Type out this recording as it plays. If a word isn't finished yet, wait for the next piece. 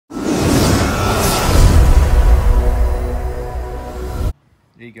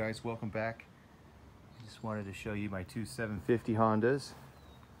Hey guys, welcome back. I just wanted to show you my two 750 Hondas.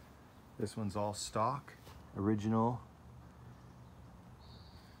 This one's all stock, original.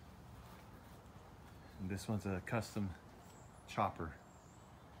 And this one's a custom chopper.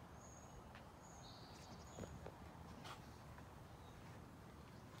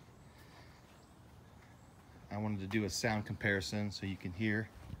 I wanted to do a sound comparison so you can hear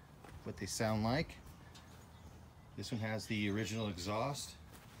what they sound like. This one has the original exhaust,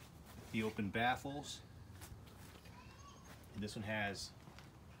 the open baffles, and this one has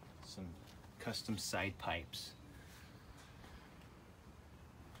some custom side pipes.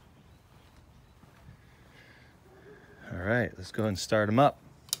 All right, let's go ahead and start them up.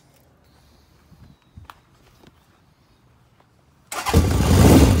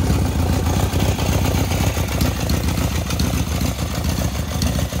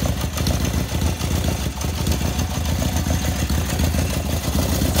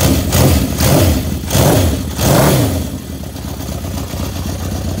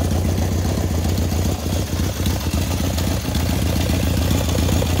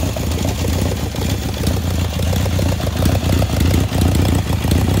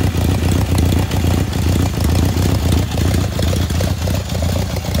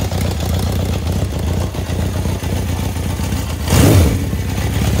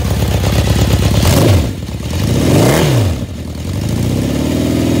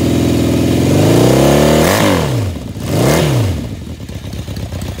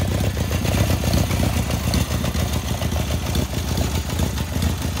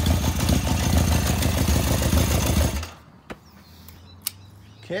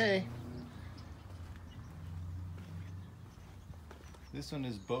 Okay, this one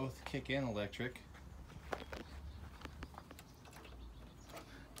is both kick and electric.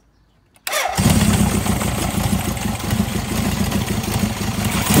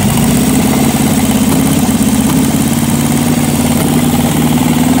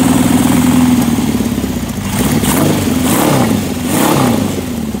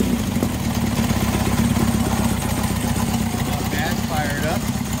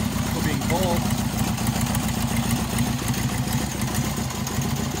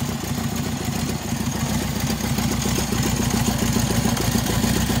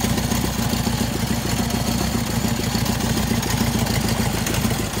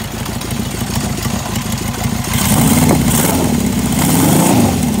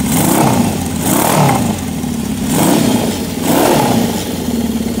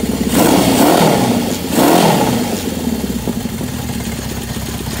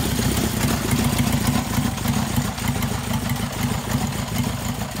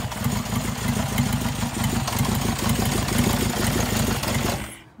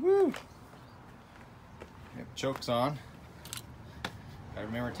 Chokes on. I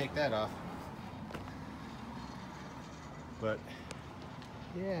remember to take that off. But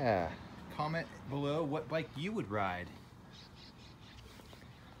yeah, comment below what bike you would ride.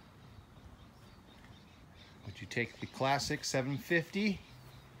 Would you take the classic 750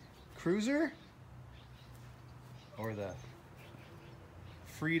 Cruiser or the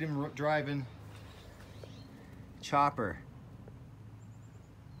freedom driving chopper?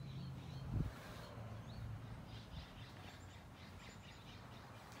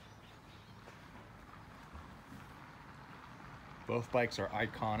 Both bikes are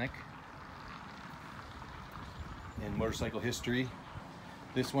iconic in motorcycle history.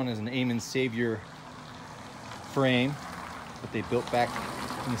 This one is an Aim and Savior frame that they built back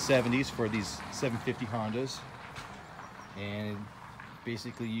in the 70s for these 750 Hondas. And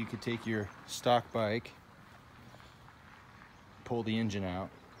basically you could take your stock bike, pull the engine out,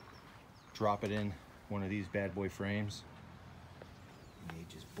 drop it in one of these bad boy frames, and they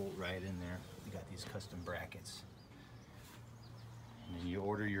just bolt right in there. You got these custom brackets. And then you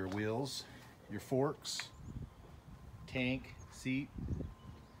order your wheels, your forks, tank, seat,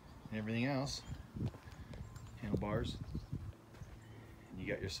 and everything else, handlebars, and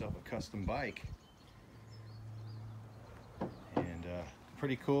you got yourself a custom bike. And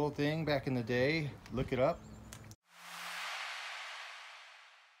pretty cool thing back in the day. Look it up.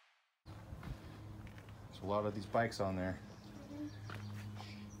 There's a lot of these bikes on there.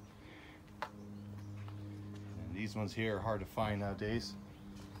 These ones here are hard to find nowadays.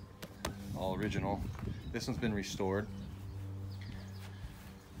 All original. This one's been restored.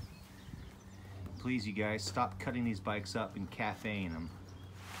 Please, you guys, stop cutting these bikes up and cafeing them.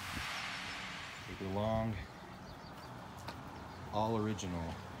 They belong all original,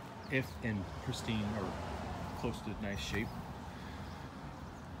 if in pristine or close to nice shape.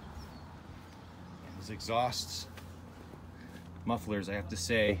 And these exhausts mufflers, I have to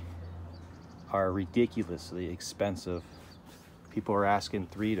say, are ridiculously expensive. People are asking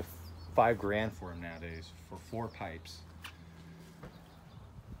 $3 to $5 grand for them nowadays for 4 pipes.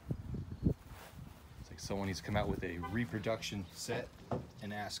 It's like someone needs to come out with a reproduction set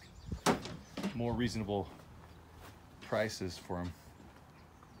and ask more reasonable prices for them.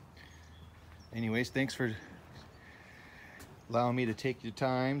 Anyways, thanks for allowing me to take your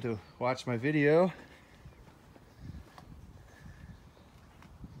time to watch my video.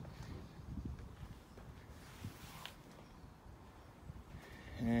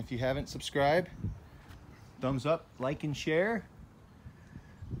 And if you haven't subscribed, thumbs up, like, and share.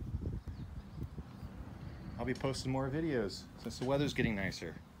 I'll be posting more videos since the weather's getting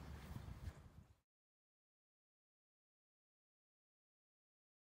nicer.